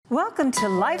Welcome to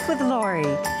Life with Lori.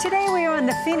 Today we are on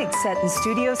the Phoenix set in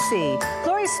Studio C.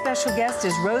 Lori's special guest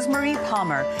is Rosemarie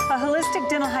Palmer, a holistic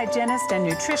dental hygienist and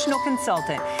nutritional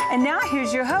consultant. And now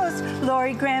here's your host,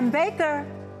 Lori Graham Bakker.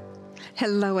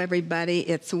 Hello, everybody.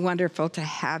 It's wonderful to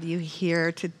have you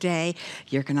here today.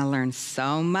 You're going to learn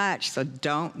so much, so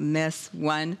don't miss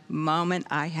one moment.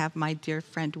 I have my dear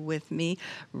friend with me,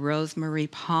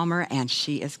 Rosemarie Palmer, and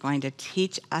she is going to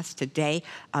teach us today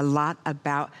a lot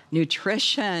about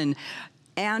nutrition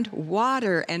and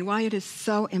water and why it is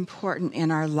so important in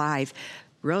our lives.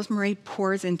 Rosemarie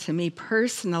pours into me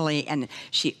personally, and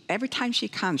every time she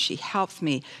comes, she helps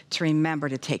me to remember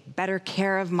to take better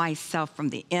care of myself from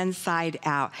the inside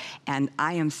out. And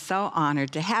I am so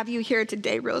honored to have you here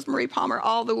today, Rosemarie Palmer,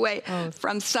 all the way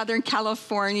from Southern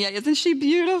California. Isn't she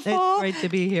beautiful? It's great to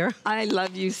be here. I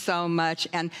love you so much.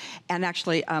 And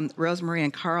actually, Rosemarie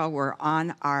and Carl were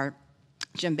on our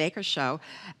Jim Bakker show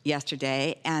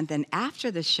yesterday, and then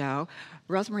after the show,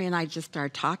 Rosemarie and I just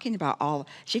started talking about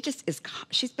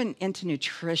she's been into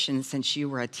nutrition since you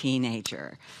were a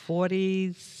teenager.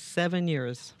 47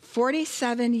 years.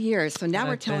 47 years. So now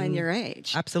we're telling your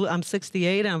age. Absolutely. I'm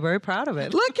 68 and I'm very proud of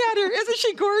it. Look at her. Isn't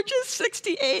she gorgeous?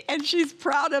 68, and she's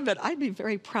proud of it. I'd be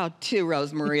very proud too,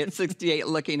 Rosemarie, at 68,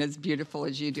 looking as beautiful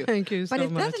as you do. Thank you so much.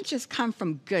 But it doesn't just come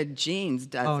from good genes,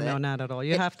 does it? Oh, no, not at all.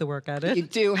 You have to work at it. You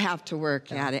do have to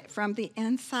work at it from the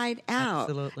inside out.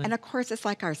 Absolutely. And of course, it's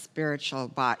like our spiritual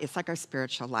body. It's like our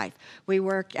spiritual life. We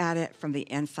work at it from the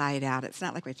inside out. It's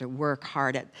not like we have to work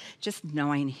hard at just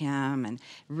knowing Him and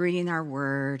reading our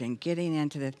Word and getting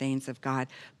into the things of God,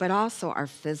 but also our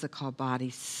physical body.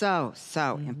 So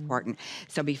important.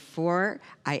 So before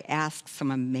I ask some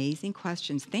amazing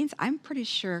questions, things I'm pretty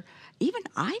sure even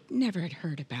I'd never had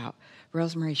heard about,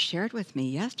 Rosemarie shared with me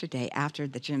yesterday after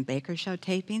the Jim Bakker show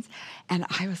tapings, and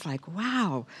I was like,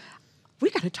 wow, we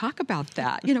got to talk about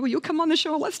that. You know, you come on the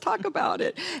show, let's talk about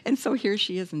it. And so here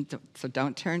she is. And so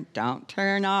don't turn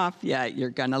off yet.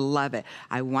 You're going to love it.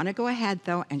 I want to go ahead,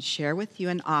 though, and share with you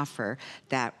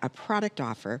a product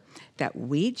offer that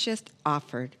we just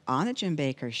offered on the Jim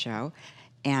Bakker show.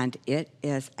 And it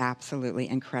is absolutely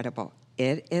incredible.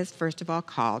 It is, first of all,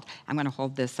 called, I'm going to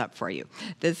hold this up for you.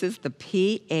 This is the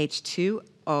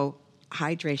pH2O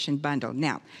Hydration Bundle.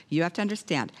 Now, you have to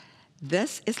understand,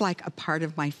 this is like a part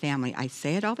of my family. I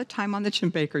say it all the time on the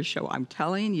Jim Bakker show. I'm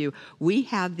telling you, we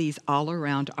have these all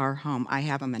around our home. I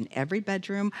have them in every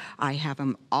bedroom. I have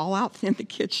them all out in the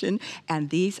kitchen. And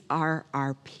these are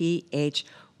our pH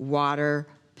water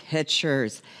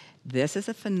pitchers. This is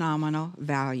a phenomenal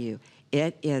value.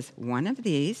 It is one of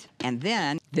these. And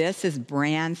then this is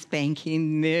brand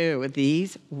spanking new.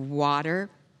 These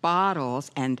water bottles.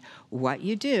 And what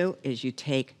you do is you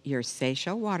take your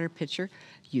Seychelles water pitcher,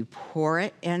 you pour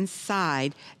it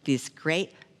inside this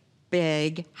great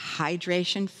big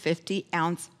hydration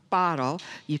 50-ounce bottle.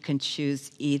 You can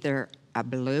choose either a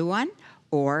blue one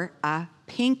or a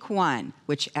pink one,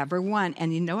 whichever one.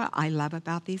 And you know what I love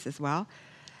about these as well?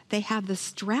 They have the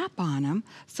strap on them,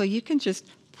 so you can just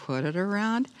put it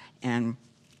around and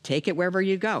take it wherever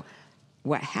you go.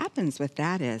 What happens with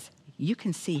that is you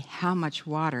can see how much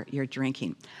water you're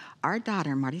drinking. Our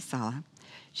daughter, Marisela,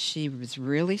 she was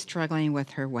really struggling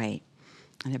with her weight.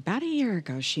 And about a year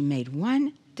ago, she made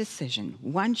one decision,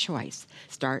 one choice: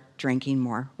 start drinking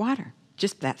more water.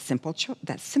 Just that simple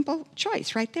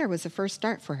choice right there was the first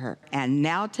start for her. And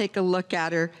now take a look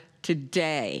at her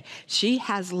today. She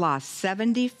has lost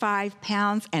 75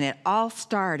 pounds, and it all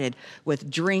started with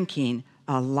drinking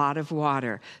a lot of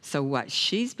water. So what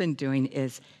she's been doing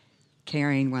is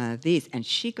carrying one of these, and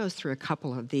she goes through a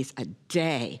couple of these a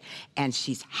day, and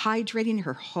she's hydrating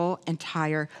her whole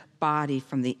entire body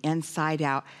from the inside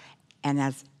out,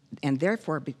 and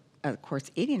therefore, of course,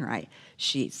 eating right.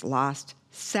 She's lost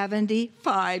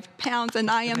 75 pounds,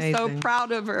 and I am Amazing. So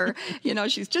proud of her. You know,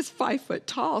 she's just 5 foot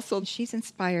tall, so she's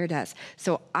inspired us.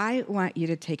 So I want you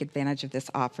to take advantage of this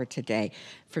offer today.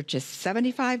 For just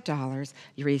 $75,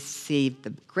 you receive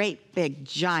the great big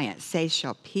giant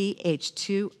Seychelles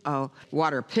pH2O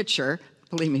water pitcher.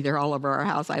 Believe me, they're all over our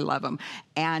house. I love them.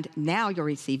 And now you'll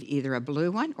receive either a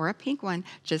blue one or a pink one.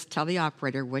 Just tell the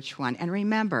operator which one. And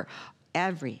remember,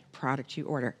 every product you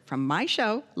order from my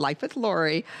show, Life with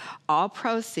Lori, all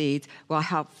proceeds will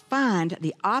help fund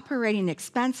the operating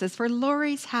expenses for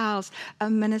Lori's House, a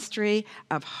ministry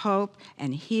of hope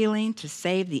and healing to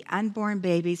save the unborn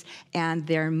babies and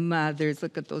their mothers.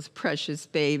 Look at those precious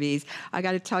babies. I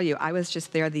got to tell you, I was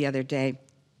just there the other day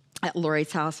at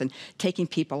Lori's House and taking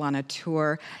people on a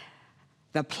tour.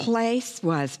 The place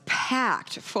was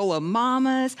packed, full of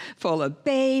mamas, full of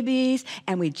babies,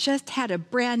 and we just had a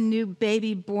brand new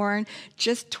baby born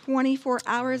just 24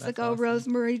 hours ago,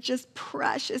 awesome. Rosemarie, just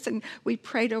precious. And we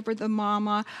prayed over the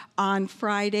mama on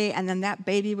Friday, and then that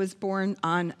baby was born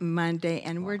on Monday,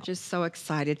 and we're just so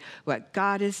excited what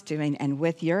God is doing. And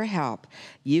with your help,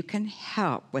 you can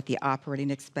help with the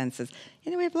operating expenses.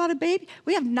 You know, we have a lot of babies.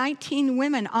 We have 19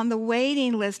 women on the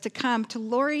waiting list to come to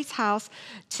Lori's house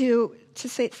to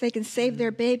say so they can save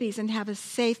their babies and have a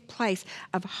safe place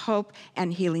of hope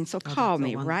and healing. So call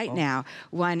me right now,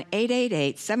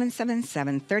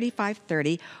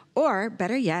 1-888-777-3530, or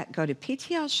better yet, go to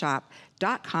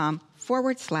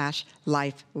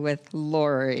ptlshop.com/Life with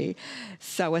Lori.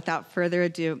 So without further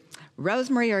ado,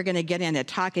 Rosemarie are going to get into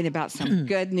talking about some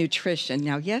good nutrition.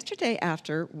 Now, yesterday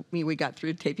after we got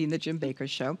through taping the Jim Bakker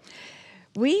show,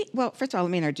 first of all,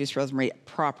 let me introduce Rosemarie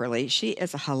properly. She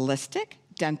is a holistic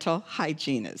dental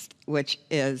hygienist, which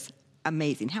is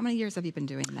amazing. How many years have you been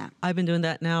doing that? I've been doing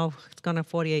that now. It's gone on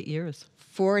 48 years.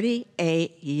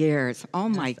 48 years. Oh,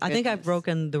 my goodness. I think I've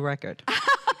broken the record.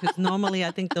 Because normally,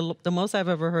 I think the most I've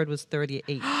ever heard was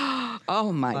 38.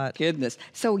 Oh, my goodness.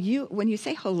 So when you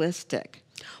say holistic,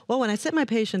 well, when I sit my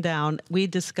patient down, we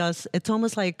discuss, it's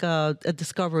almost like a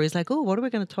discovery. It's like, oh, what are we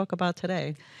going to talk about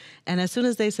today? And as soon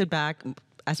as they sit back,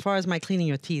 as far as my cleaning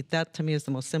your teeth, that to me is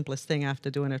the most simplest thing after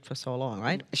doing it for so long,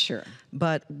 right? Sure.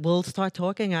 But we'll start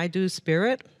talking. I do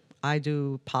spirit. I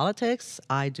do politics,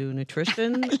 I do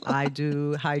nutrition, I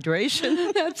do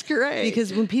hydration. That's great.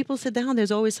 Because when people sit down, there's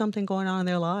always something going on in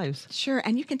their lives. Sure,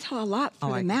 and you can tell a lot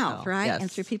through the mouth, right? Yes.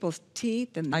 And through people's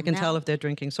teeth and the I can mouth. tell if they're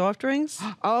drinking soft drinks.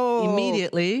 Oh.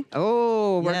 Immediately.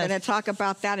 Oh, we're Yes. going to talk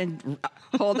about that. And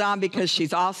hold on, because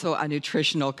she's also a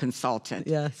nutritional consultant.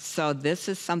 Yes. So this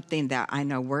is something that I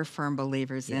know we're firm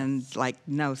believers in, like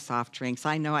no soft drinks.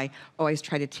 I know I always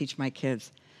try to teach my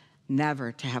kids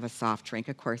never to have a soft drink.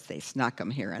 Of course, they snuck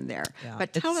them here and there. Yeah.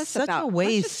 But tell It's us such about. a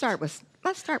waste. Let's start with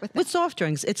that. With soft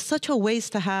drinks, it's such a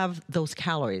waste to have those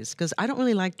calories because I don't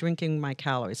really like drinking my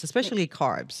calories, especially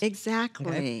carbs. Exactly.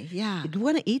 Okay? Yeah. You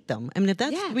want to eat them. I mean, if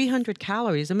that's Yes. 300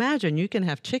 calories, imagine you can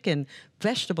have chicken,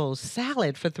 vegetables,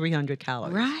 salad for 300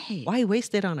 calories. Right. Why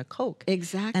waste it on a Coke?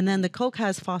 Exactly. And then the Coke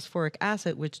has phosphoric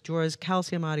acid, which draws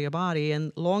calcium out of your body,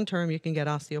 and long term you can get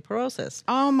osteoporosis.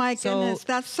 Oh my So- goodness,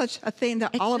 that's such a thing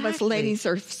that all of us Exactly. ladies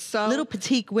are so. Little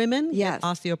petite women Yes. get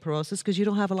osteoporosis because you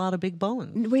don't have a lot of big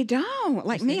bones. We don't.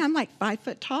 Like me, I'm like 5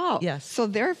 foot tall. Yes. So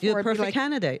therefore, You're the it'd be perfect like,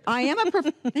 candidate. I am a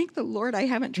perfect. Thank the Lord, I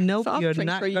haven't drank Nope, soft you're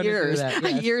drinks not for gonna do years, that,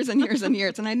 yes. years and years and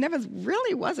years, and I never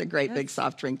really was a great big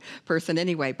soft drink person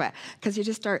anyway. But because you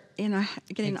just start, getting all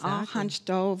Exactly. hunched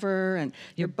over, and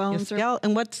your bones are.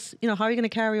 And how are you going to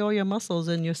carry all your muscles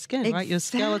in your skin, right? Your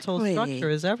skeletal Exactly. structure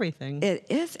is everything. It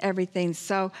is everything.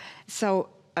 So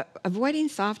avoiding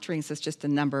soft drinks is just the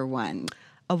number one.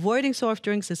 Avoiding soft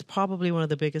drinks is probably one of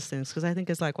the biggest things because I think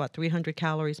it's like, 300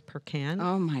 calories per can?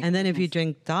 Oh, my And then if you goodness.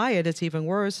 drink diet, it's even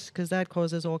worse because that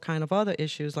causes all kind of other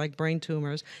issues like brain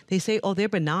tumors. They say, oh, they're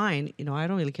benign. I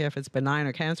don't really care if it's benign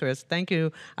or cancerous. Thank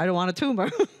you. I don't want a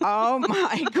tumor. Oh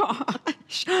my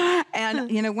gosh.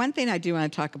 And one thing I do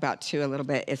want to talk about too a little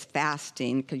bit is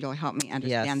fasting, because you'll help me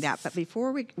understand Yes. that. But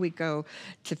before we go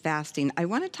to fasting, I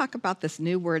want to talk about this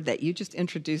new word that you just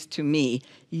introduced to me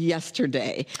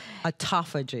yesterday.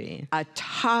 Autophagy.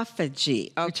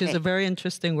 Autophagy. Okay. Which is a very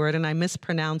interesting word, and I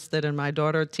mispronounced it, and my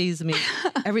daughter teased me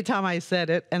every time I said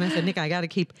it. And I said, Nick, I got to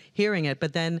keep hearing it.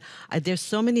 But then there's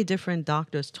so many different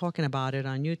doctors talking about it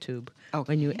on YouTube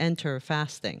when you enter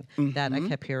fasting that I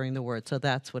kept hearing the word. So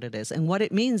that's what it is. And what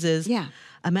it means is,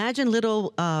 imagine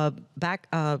little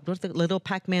little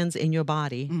Pac-Mans in your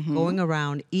body going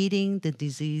around eating the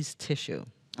diseased tissue.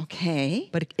 Okay.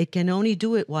 But it can only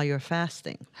do it while you're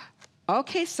fasting.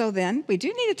 Okay, so then we do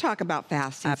need to talk about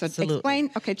fasting. Absolutely. So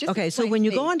explain. Okay, so when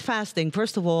you go on fasting,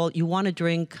 first of all, you want to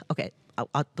drink. Okay,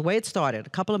 the way it started a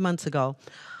couple of months ago,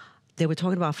 they were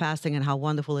talking about fasting and how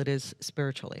wonderful it is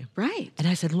spiritually. Right. And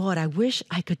I said, Lord, I wish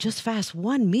I could just fast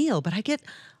one meal, but I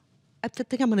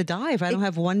think I'm going to die if I don't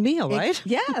have one meal, right?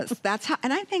 Yes, that's how,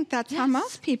 and I think that's how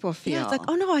most people feel. Yeah, it's like,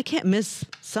 oh no, I can't miss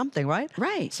something, right?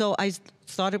 Right. So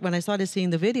when I started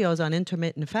seeing the videos on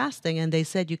intermittent fasting, and they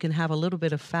said you can have a little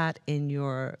bit of fat in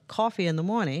your coffee in the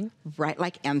morning. Right,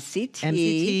 like MCT.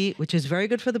 MCT, which is very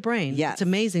good for the brain. Yes. It's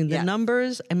amazing. The Yes.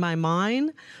 numbers in my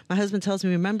mind, my husband tells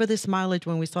me, remember this mileage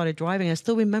when we started driving? I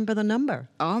still remember the number.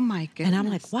 Oh my goodness. And I'm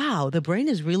like, wow, the brain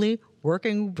is really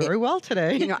working very well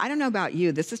today. I don't know about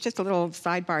you. This is just a little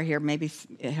sidebar here, maybe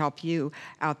help you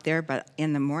out there. But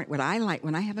in the morning, what I like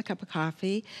when I have a cup of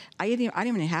coffee, I don't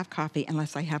even have coffee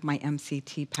unless I have my MCT.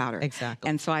 MCT powder. Exactly.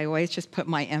 And so I always just put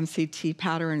my MCT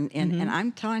powder in, and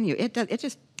I'm telling you, it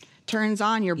just turns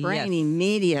on your brain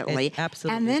immediately. It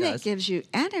absolutely and then does. it gives you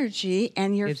energy,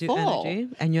 and you're Gives you full. energy,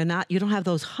 and you don't have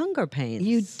those hunger pains.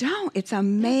 You don't. It's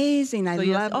amazing. I So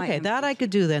love okay, my that I could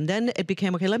do then. Then it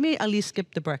became, okay, let me at least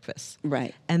skip the breakfast.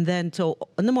 Right. And then, so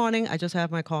in the morning, I just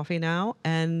have my coffee now.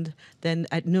 And then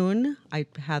at noon, I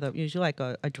have usually like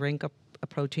a drink, a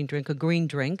protein drink, a green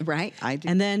drink. Right, I do.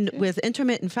 And then too. with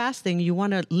intermittent fasting, you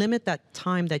want to limit that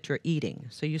time that you're eating.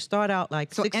 So you start out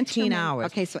like 16 hours.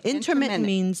 Okay, so intermittent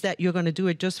means that you're going to do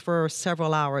it just for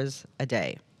several hours a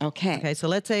day. Okay. Okay, so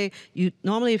let's say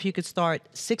normally if you could start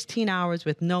 16 hours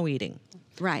with no eating.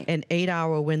 Right. An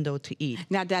 8-hour window to eat.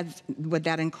 Now, would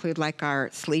that include like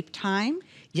our sleep time?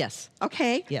 Yes.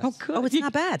 Okay. Yes. Oh, good. Oh, it's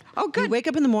not bad. Oh, good. You wake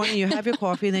up in the morning, you have your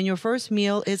coffee, and then your first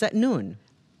meal is at noon.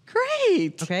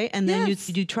 Great. Okay, and then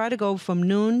you try to go from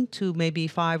noon to maybe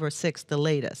 5 or 6, the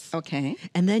latest. Okay.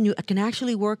 And then you can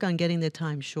actually work on getting the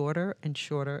time shorter and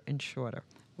shorter and shorter.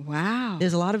 Wow.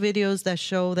 There's a lot of videos that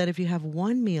show that if you have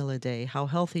one meal a day, how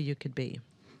healthy you could be.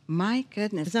 My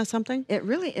goodness. Isn't that something? It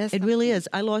really is. It really is.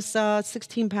 I lost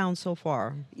 16 pounds so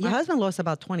far. Yeah. My husband lost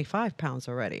about 25 pounds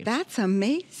already. That's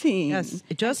amazing. Yes,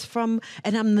 just from,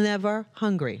 and I'm never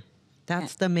hungry.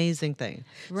 That's the amazing thing.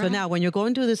 Right. So now when you're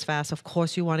going through this fast, of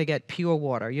course you want to get pure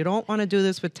water. You don't want to do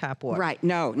this with tap water. Right.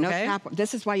 No Okay? tap.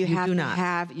 This is why you have do to not.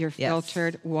 have your Yes.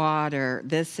 filtered water.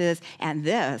 This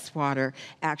water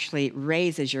actually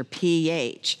raises your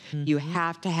pH. You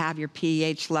have to have your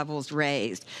pH levels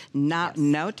raised.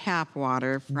 No tap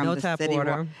water from No the tap city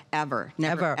water. ever.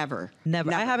 Never.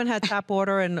 Never. I haven't had tap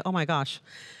water in, oh my gosh,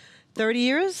 30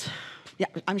 years? Yeah,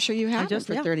 I'm sure you have for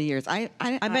 30 years. I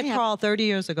met Carl 30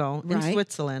 years ago in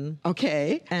Switzerland.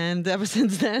 Okay. And ever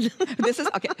since then. This is,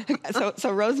 okay.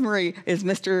 So Rosemarie is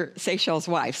Mr. Seychelles'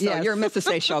 wife. So Yes. you're Mrs.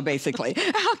 Seychelles, basically.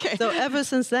 Okay. So ever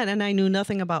since then, and I knew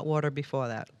nothing about water before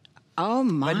that. Oh,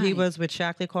 my. But he was with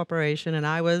Shackley Corporation, and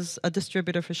I was a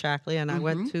distributor for Shackley, and I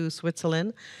went to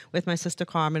Switzerland with my sister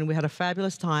Carmen. We had a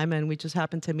fabulous time, and we just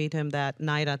happened to meet him that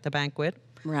night at the banquet.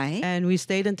 Right. And we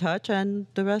stayed in touch, and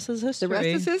the rest is history. The rest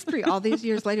is history. All these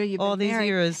years later, you've All been these married.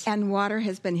 years. And water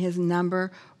has been his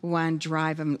number one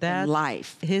drive in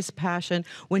life. His passion.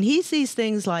 When he sees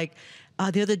things like,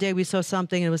 the other day we saw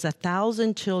something, and it was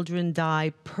 1,000 children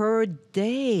die per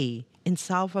day in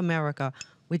South America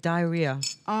with diarrhea,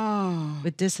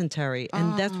 with dysentery,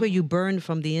 and that's where you burn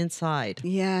from the inside.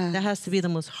 Yeah. That has to be the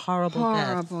most horrible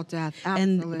death.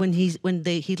 Absolutely. And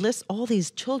he lists all these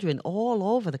children all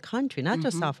over the country, not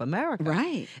just South America.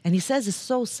 Right. And he says it's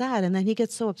so sad, and then he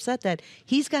gets so upset that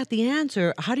he's got the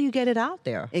answer. How do you get it out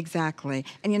there? Exactly.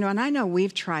 And, and I know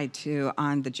we've tried to,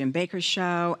 on the Jim Bakker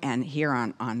show and here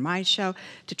on my show,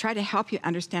 to try to help you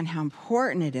understand how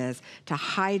important it is to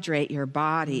hydrate your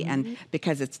body, and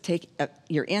because it's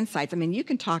your insights. I mean, you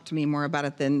can talk to me more about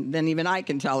it than even I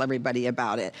can tell everybody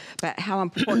about it. But how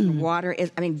important water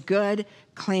is. I mean, good,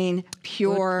 clean,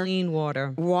 pure, Good, clean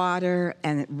water. Water,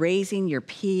 and raising your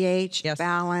pH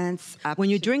balance. When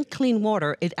you drink clean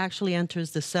water, it actually enters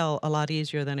the cell a lot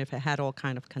easier than if it had all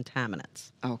kind of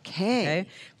contaminants. Okay.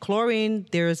 Chlorine,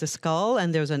 there is a skull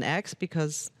and there's an X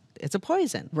because it's a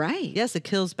poison. Right. Yes, it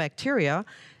kills bacteria,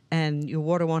 and your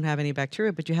water won't have any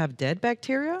bacteria, but you have dead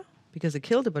bacteria because it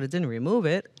killed it, but it didn't remove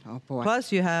it. Oh, boy.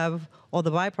 Plus, you have all the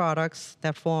byproducts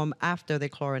that form after they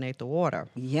chlorinate the water.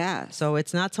 Yes. So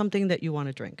it's not something that you want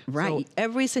to drink. Right. So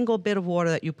every single bit of water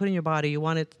that you put in your body, you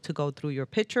want it to go through your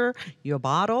pitcher, your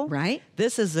bottle. Right.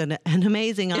 This is an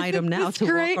amazing item now to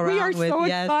great? walk around We are with. so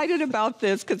excited about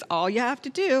this because all you have to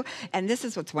do, and this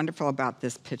is what's wonderful about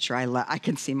this picture. I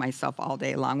can see myself all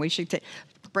day long. We should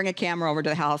bring a camera over to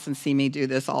the house and see me do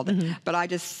this all day. But I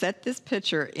just set this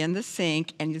pitcher in the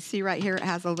sink, and you see right here it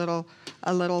has a little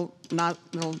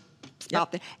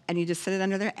spout there, and you just sit it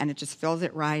under there, and it just fills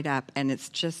it right up, and it's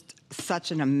just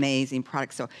such an amazing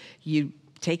product. So you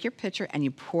take your pitcher and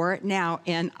you pour it now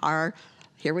in our.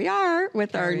 Here we are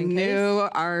with our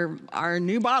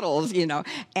new bottles,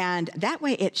 and that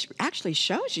way it actually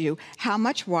shows you how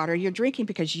much water you're drinking,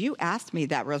 because you asked me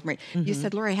that, Rosemarie. You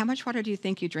said, Lori, how much water do you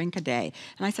think you drink a day?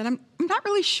 And I said, I'm not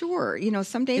really sure.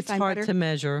 Some days It's hard to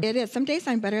measure. It is. Some days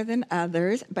I'm better than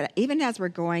others, but even as we're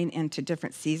going into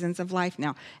different seasons of life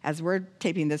now, as we're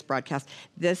taping this broadcast,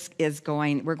 we're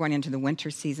going into the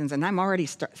winter seasons, and I'm already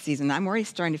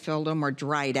starting to feel a little more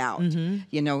dried out.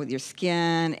 With your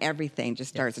skin, everything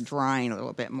just starts drying a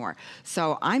little bit more.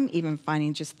 So I'm even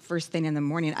finding just first thing in the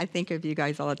morning, I think of you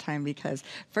guys all the time, because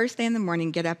first thing in the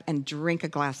morning, get up and drink a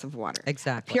glass of water.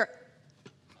 Exactly.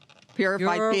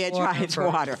 Purified pH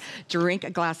water. Drink a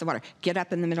glass of water. Get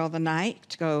up in the middle of the night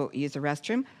to go use the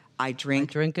restroom. I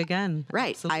drink. Drink again.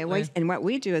 Right. Absolutely. And what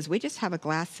we do is we just have a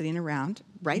glass sitting around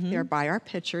right there by our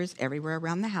pitchers everywhere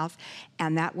around the house.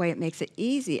 And that way it makes it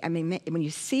easy. I mean, when you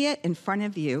see it in front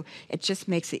of you, it just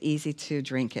makes it easy to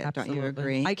drink it. Absolutely. Don't you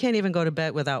agree? I can't even go to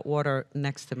bed without water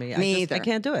next to me. Me either. I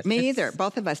can't do it. Me either.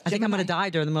 Both of us. I think I'm going to die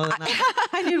during the middle of the night.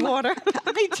 I need water.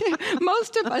 Me too.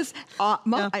 Most of us,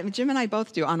 Jim and I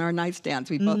both do on our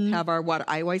nightstands. We both have our water.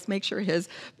 I always make sure his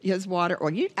water, or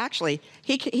he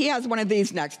has one of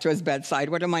these next to his bedside.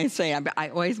 What am I saying? I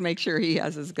always make sure he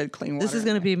has his good clean water. This is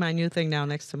going to be my new thing now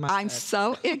next to my I'm bed.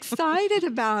 so excited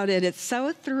about it. It's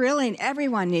so thrilling.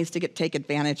 Everyone needs to take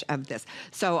advantage of this.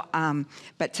 So,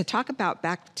 but to talk about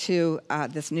back to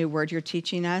this new word you're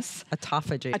teaching us.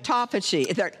 Autophagy.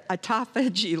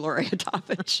 Autophagy, Lori,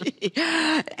 autophagy.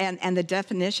 And the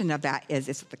definition of that is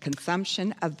it's the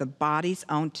consumption of the body's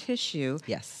own tissue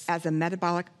as a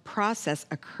metabolic process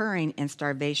occurring in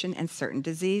starvation and certain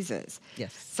diseases.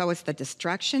 Yes. So it's the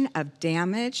destruction of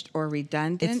damaged or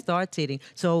redundant. It starts eating.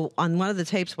 So on one of the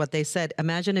tapes, what they said,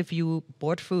 imagine if you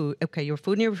bought food. Okay, your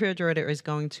food in your refrigerator is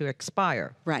going to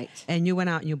expire. Right. And you went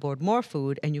out and you bought more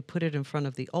food and you put it in front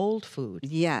of the old food.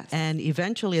 Yes. And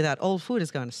eventually that old food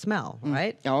is going to smell,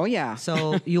 right? Oh, yeah.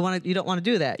 So you don't want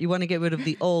to do that. You want to get rid of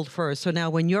the old first. So now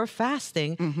when you're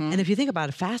fasting, and if you think about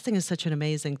it, fasting is such an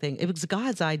amazing thing. It was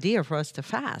God's idea for us to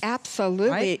fast. Absolutely.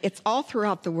 Right? It's all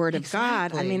throughout the Word of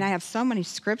God. I mean, I have so many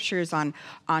scriptures on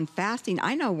fasting.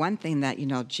 I know one thing that,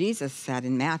 Jesus said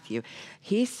in Matthew.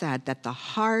 He said that the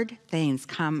hard things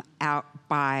come out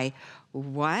by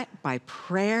what? By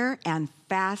prayer and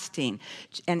fasting.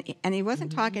 And he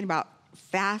wasn't talking about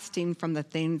fasting from the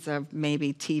things of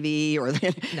maybe TV or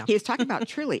no. He was talking about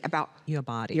truly about your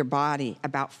body,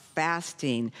 about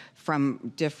fasting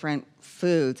from different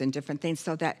foods and different things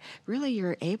so that really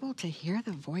you're able to hear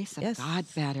the voice of God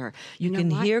better. You can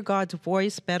hear God's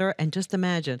voice better, and just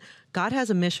imagine, God has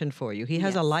a mission for you. He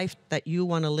has a life that you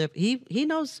want to live. He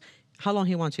knows how long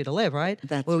he wants you to live, right?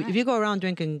 That's right. If you go around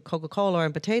drinking Coca-Cola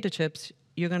and potato chips,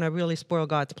 you're going to really spoil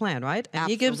God's plan, right? And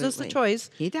Absolutely. he gives us the choice.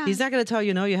 He does. He's not going to tell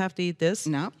you, no, you have to eat this.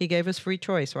 No. He gave us free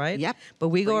choice, right? Yep. But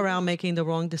we go around making the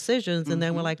wrong decisions, and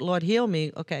then we're like, Lord, heal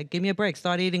me. Okay, give me a break.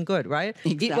 Start eating good, right?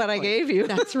 Exactly. Eat what I gave you.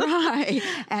 That's right.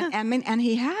 And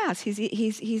he has.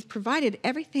 He's provided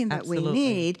everything that we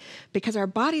need because our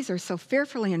bodies are so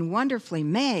fearfully and wonderfully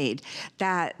made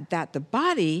that the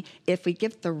body, if we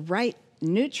give the right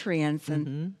nutrients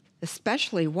and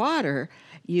especially water,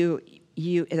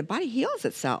 the body heals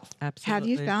itself. Absolutely. Have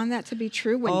you found that to be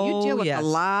true? When you deal with a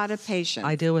lot of patients.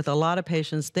 I deal with a lot of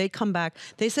patients. They come back.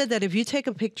 They said that if you take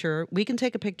a picture, we can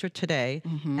take a picture today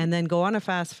and then go on a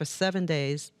fast for 7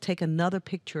 days, take another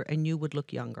picture, and you would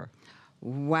look younger.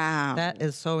 Wow. That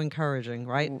is so encouraging,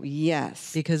 right?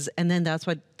 Yes. And then that's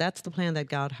the plan that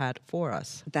God had for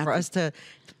us. For us to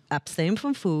abstain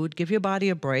from food, give your body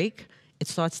a break. It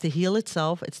starts to heal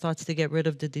itself. It starts to get rid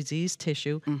of the diseased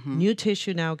tissue. New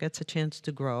tissue now gets a chance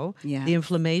to grow. Yes. The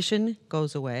inflammation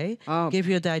goes away. Give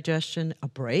your digestion a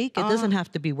break. It doesn't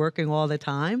have to be working all the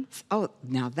time. Oh,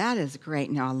 now that is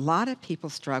great. Now, a lot of people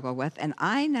struggle with, and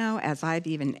I know as I've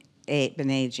even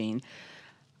been aging,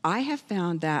 I have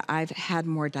found that I've had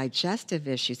more digestive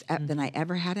issues than I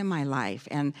ever had in my life,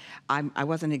 and I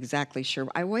wasn't exactly sure.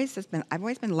 I've always been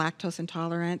lactose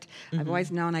intolerant. I've always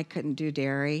known I couldn't do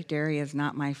dairy. Dairy is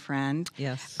not my friend.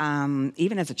 Yes.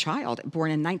 Even as a child,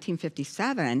 born in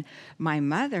 1957, my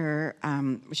mother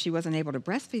she wasn't able to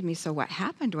breastfeed me. So what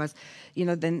happened was,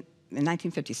 then. In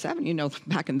 1957,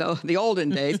 back in the olden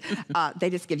days, they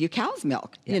just give you cow's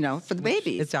milk, for the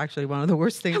babies. It's actually one of the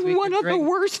worst things the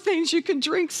worst things you can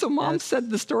drink. So Mom said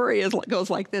the story goes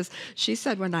like this. She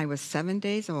said when I was 7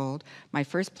 days old, my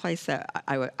first place that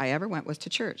I ever went was to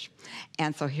church.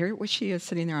 And so here she is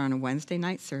sitting there on a Wednesday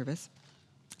night service.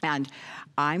 And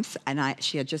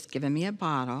she had just given me a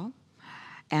bottle.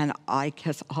 And I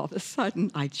guess all of a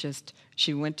sudden,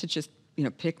 she went to just,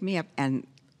 pick me up and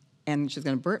she was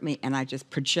going to burp me, and I just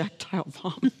projectile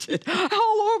vomited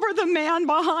all over the man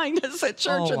behind us at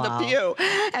church in the pew.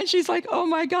 And she's like, "Oh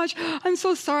my gosh, I'm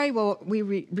so sorry." Well, we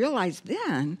realized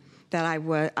then that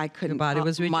I couldn't.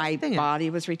 My body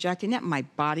was rejecting it. My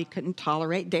body couldn't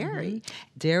tolerate dairy.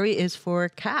 Dairy is for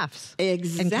calves.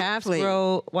 Exactly. And calves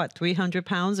grow 300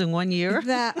 pounds in 1 year.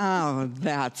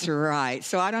 That's right.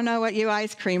 So I don't know what you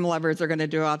ice cream lovers are going to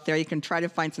do out there. You can try to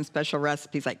find some special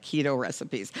recipes like keto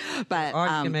recipes, but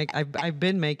I've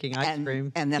been making ice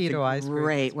cream. And that's keto a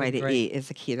great way to eat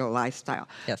is a keto lifestyle.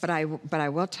 Yes. But I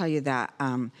will tell you that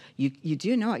you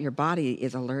do know what your body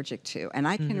is allergic to, and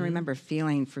I can remember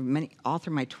feeling for many all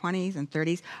through my 20s and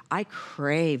 30s, I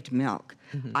craved milk.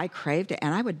 I craved it,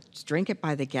 and I would drink it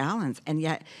by the gallons, and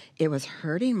yet it was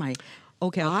hurting my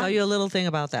Okay, I'll tell you a little thing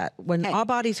about that. When Okay. our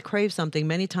bodies crave something,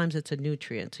 many times it's a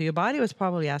nutrient. So your body was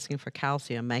probably asking for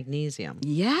calcium, magnesium.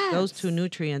 Yes. Those two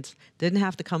nutrients didn't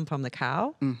have to come from the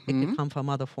cow. It could come from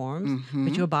other forms.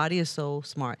 But your body is so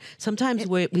smart. Sometimes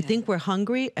we think we're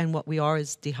hungry, and what we are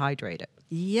is dehydrated.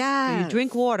 Yes. So you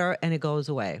drink water, and it goes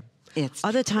away. It's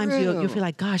Other times you true. feel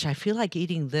like, gosh, I feel like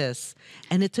eating this.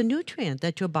 And it's a nutrient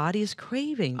that your body is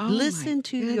craving. Oh, Listen my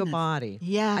to your goodness. body.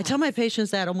 Yes. I tell my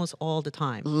patients that almost all the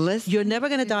time. Listen You're never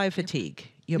going to to die of fatigue.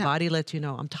 Your No. body lets you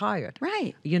know, I'm tired.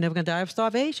 Right. You're never going to die of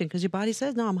starvation because your body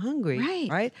says, no, I'm hungry.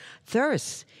 Right.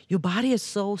 Thirst. Your body is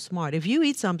so smart. If you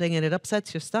eat something and it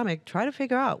upsets your stomach, try to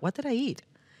figure out, what did I eat?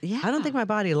 Yeah. I don't think my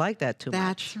body liked that too much.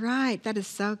 That's right. That is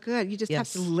so good. You just have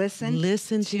Yes. to listen.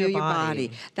 Listen to your body.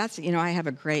 That's, I have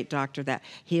a great doctor that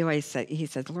he always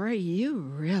says, Lori, you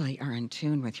really are in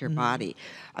tune with your body.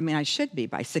 I mean, I should be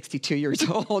by 62 years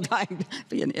old. I'd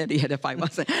be an idiot if I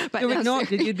wasn't. But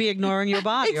You'd be ignoring your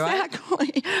body, right?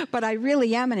 Exactly. But I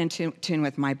really am in tune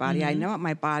with my body. I know what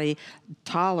my body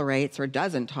tolerates or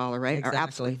doesn't tolerate or Exactly.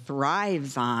 absolutely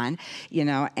thrives on,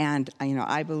 and,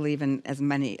 I believe in as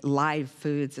many live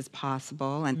foods as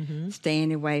possible and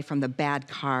staying away from the bad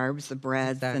carbs, the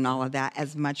breads and all of that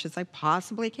as much as I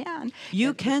possibly can.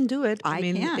 You can do it. I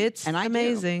mean, can, it's and I do.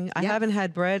 amazing. I Yes. haven't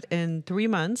had bread in 3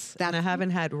 months, and I That's-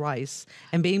 haven't had rice.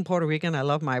 And being Puerto Rican, I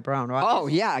love my brown rice. Oh,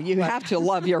 yeah, you have to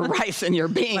love your rice and your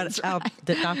beans. But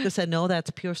the doctor said, no, that's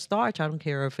pure starch. I don't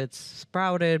care if it's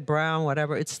sprouted, brown,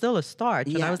 whatever. It's still a starch.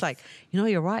 And I was Yes. like,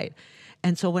 you're right.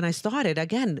 And so when I started,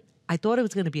 again, I thought it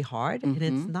was going to be hard, and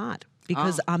it's not.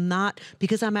 Because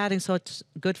I'm adding such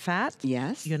good fat.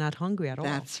 Yes. You're not hungry at all.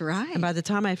 That's right. And by the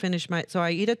time I finish so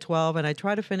I eat at 12, and I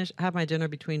try to have my dinner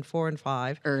between 4 and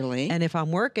 5. Early. And if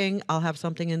I'm working, I'll have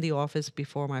something in the office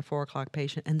before my 4 o'clock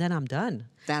patient, and then I'm done.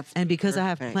 That's because I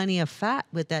have perfect. plenty of fat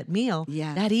with that meal,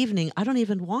 Yes. that evening, I don't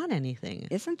even want anything.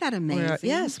 Isn't that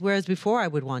amazing? Whereas before I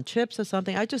would want chips or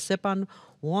something. I just sip on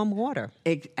warm water.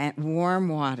 Warm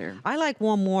water. I like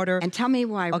warm water. And tell me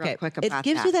why real quick about that. It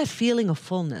gives you that feeling of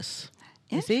fullness.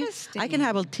 You see? Interesting. I can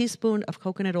have a teaspoon of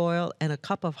coconut oil and a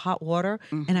cup of hot water,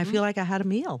 and I feel like I had a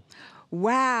meal.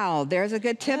 Wow, there's a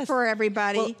good tip Yes. for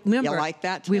everybody. Well, remember, you like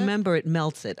that tip? Remember, it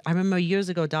melts it. I remember years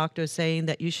ago doctors saying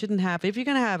that you shouldn't have, if you're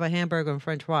going to have a hamburger and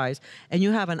french fries and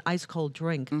you have an ice cold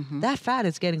drink, that fat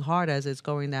is getting hard as it's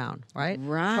going down, right?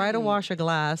 Right. Try to wash a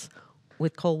glass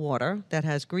with cold water that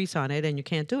has grease on it, and you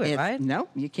can't do it, right?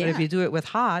 Nope, you But can't. if you do it with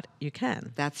hot, you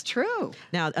can. That's true.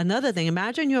 Now, another thing,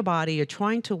 imagine your body, you're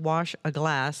trying to wash a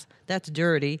glass that's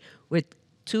dirty with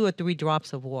 2 or 3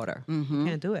 drops of water. You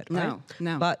can't do it, right?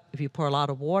 No. But if you pour a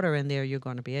lot of water in there, you're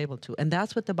going to be able to. And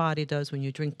that's what the body does when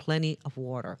you drink plenty of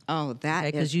water. Oh, that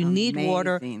is Because you need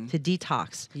water amazing. to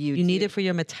detox. You need do. it for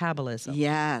your metabolism.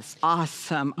 Yes,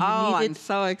 awesome. You Oh, need I'm it-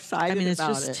 so excited I mean, it's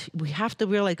about just, it. we have to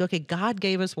realize, okay, God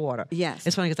gave us water. Yes.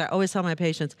 It's funny because I always tell my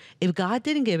patients, if God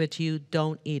didn't give it to you,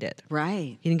 don't eat it.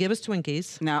 Right. He didn't give us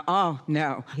Twinkies. No,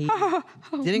 no. He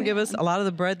didn't give us a lot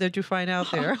to bread that you find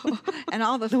out there. And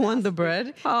all the The Wonder Bread.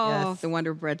 Oh, Yes. the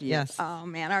Wonder Bread. Yes. Oh,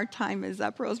 man, our time is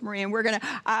up, Rosemarie, and we're going to,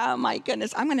 oh, my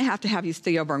goodness, I'm going to have you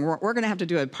stay over, and we're going to have to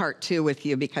do a part 2 with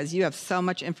you because you have so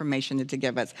much information to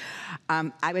give us.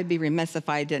 I would be remiss if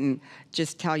I didn't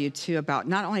just tell you, too, about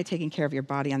not only taking care of your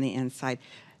body on the inside,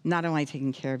 not only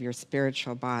taking care of your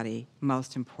spiritual body,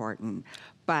 most important,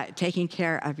 but taking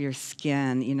care of your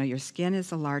skin. Your skin is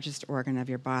the largest organ of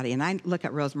your body. And I look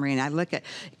at Rosemarie and I look at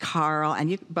Carl,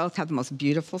 and you both have the most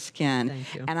beautiful skin.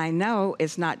 Thank you. And I know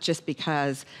it's not just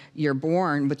because you're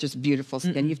born with just beautiful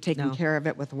skin. You've taken no. care of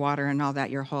it with water and all that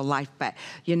your whole life. But,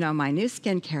 my new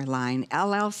skincare line,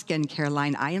 LL Skincare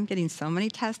line, I am getting so many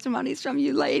testimonies from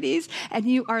you ladies, and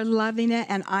you are loving it.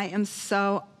 And I am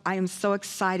so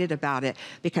excited about it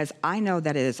because I know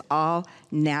that it is all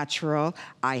natural.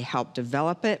 I helped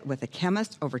develop it with a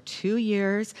chemist over 2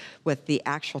 years with the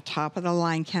actual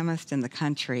top-of-the-line chemist in the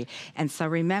country. And so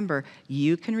remember,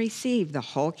 you can receive the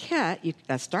whole kit,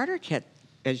 a starter kit,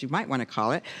 as you might want to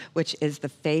call it, which is the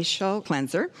facial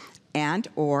cleanser,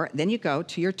 or then you go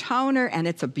to your toner, and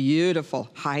it's a beautiful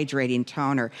hydrating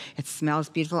toner. It smells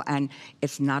beautiful, and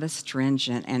it's not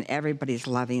astringent, and everybody's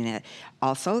loving it.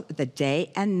 Also, the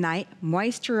day and night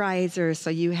moisturizer. So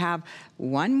you have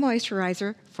one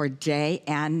moisturizer for day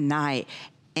and night,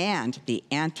 and the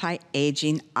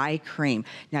anti-aging eye cream.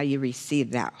 Now you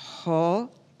receive that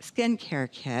whole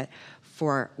skincare kit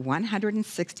for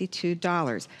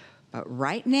 $162. But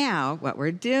right now, what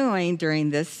we're doing during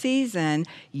this season,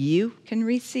 you can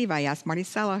receive. I asked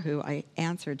Marticela, who I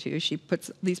answered to. She puts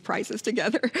these prices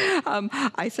together.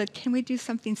 I said, can we do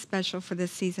something special for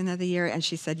this season of the year? And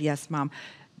she said, yes, Mom.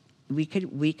 We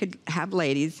could have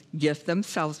ladies gift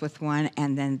themselves with one,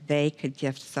 and then they could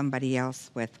gift somebody else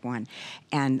with one.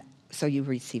 And so you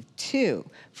receive 2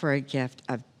 for a gift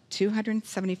of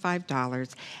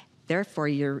 $275. Therefore,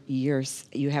 you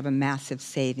have a massive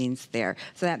savings there.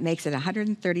 So that makes it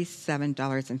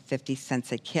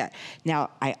 $137.50 a kit.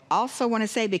 Now, I also want to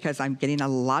say, because I'm getting a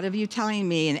lot of you telling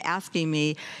me and asking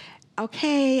me,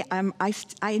 okay,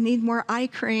 I need more eye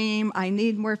cream, I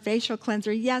need more facial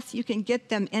cleanser. Yes, you can get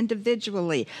them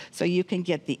individually. So you can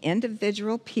get the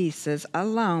individual pieces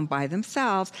alone by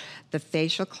themselves, the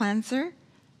facial cleanser,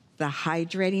 the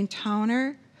hydrating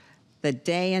toner, the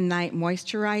day and night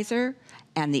moisturizer,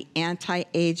 and the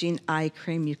anti-aging eye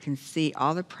cream. You can see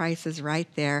all the prices right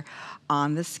there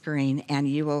on the screen, and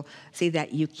you will see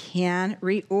that you can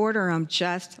reorder them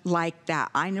just like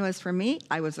that. I know as for me,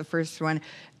 I was the first one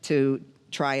to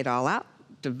try it all out,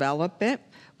 develop it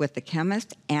with the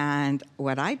chemist, and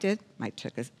what I did, I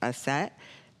took a set,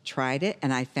 tried it,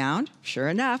 and I found, sure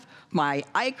enough, my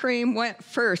eye cream went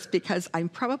first because I'm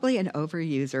probably an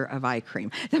overuser of eye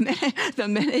cream. The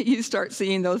minute you start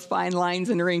seeing those fine lines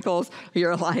and wrinkles,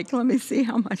 you're like, let me see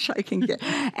how much I can get.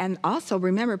 And also,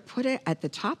 remember, put it at the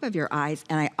top of your eyes,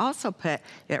 and I also put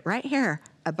it right here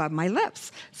above my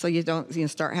lips so you don't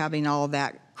start having all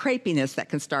that crepiness that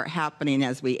can start happening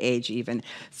as we age even.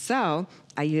 So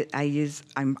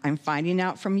I'm finding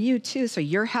out from you too, so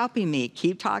you're helping me.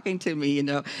 Keep talking to me,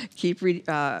 keep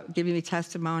giving me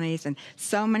testimonies. And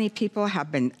so many people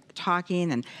have been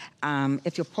talking, and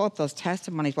if you'll pull up those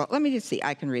testimonies, well, let me just see,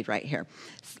 I can read right here.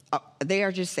 They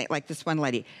are just saying, like this one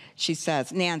lady, she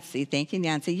says, Nancy, thank you,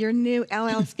 Nancy, your new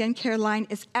LL skincare line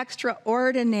is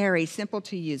extraordinary, simple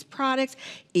to use products,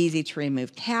 easy to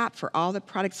remove cap for all the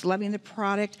products, loving the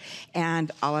product.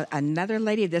 And another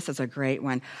lady, this is a great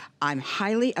one, I'm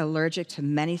highly allergic to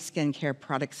many skincare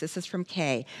products. This is from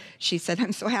Kay. She said,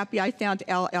 I'm so happy I found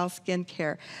LL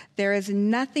Skincare. There is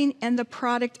nothing in the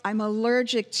product I'm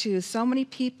allergic to. So many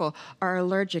people are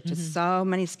allergic to so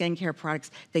many skincare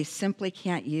products. They simply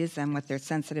can't use them with their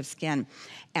sensitive skin.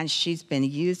 And she's been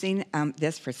using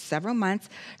this for several months.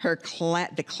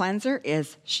 The cleanser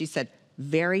is, she said,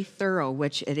 very thorough,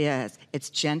 which it is. It's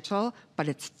gentle, but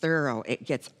it's thorough. It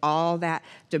gets all that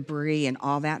debris and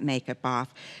all that makeup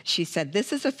off. She said,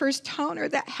 this is the first toner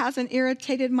that hasn't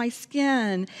irritated my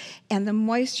skin, and the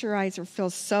moisturizer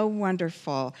feels so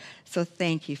wonderful. So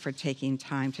thank you for taking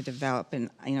time to develop, and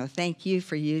thank you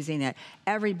for using it.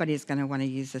 Everybody's going to want to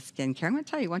use the skincare. I'm going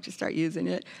to tell you, once you start using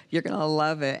it, you're going to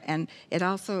love it. And it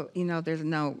also, there's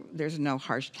no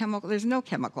harsh chemical, there's no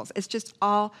chemicals. It's just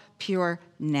all pure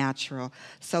natural.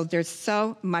 So there's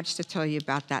so much to tell you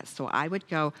about that. So I would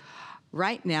go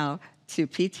right now to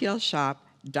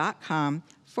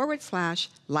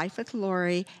ptlshop.com/Life with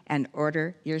Lori and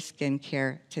order your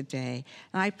skincare today.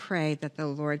 And I pray that the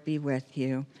Lord be with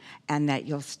you and that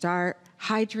you'll start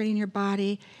hydrating your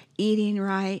body, eating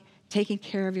right, taking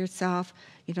care of yourself.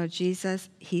 Jesus,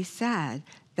 he said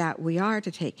that we are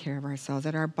to take care of ourselves,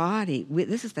 that our body,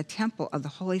 this is the temple of the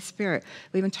Holy Spirit.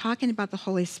 We've been talking about the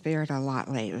Holy Spirit a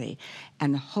lot lately,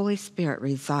 and the Holy Spirit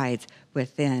resides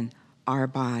within our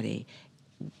body.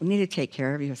 We need to take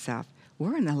care of yourself.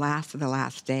 We're in the last of the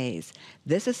last days.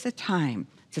 This is the time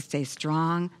to stay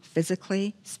strong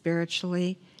physically,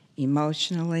 spiritually,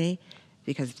 emotionally,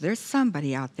 because there's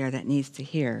somebody out there that needs to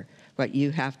hear what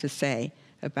you have to say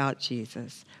about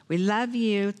Jesus. We love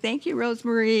you. Thank you,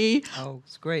 Rosemarie. Oh,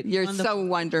 it's great. You're so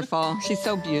wonderful. She's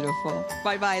so beautiful.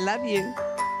 Bye-bye. Love you.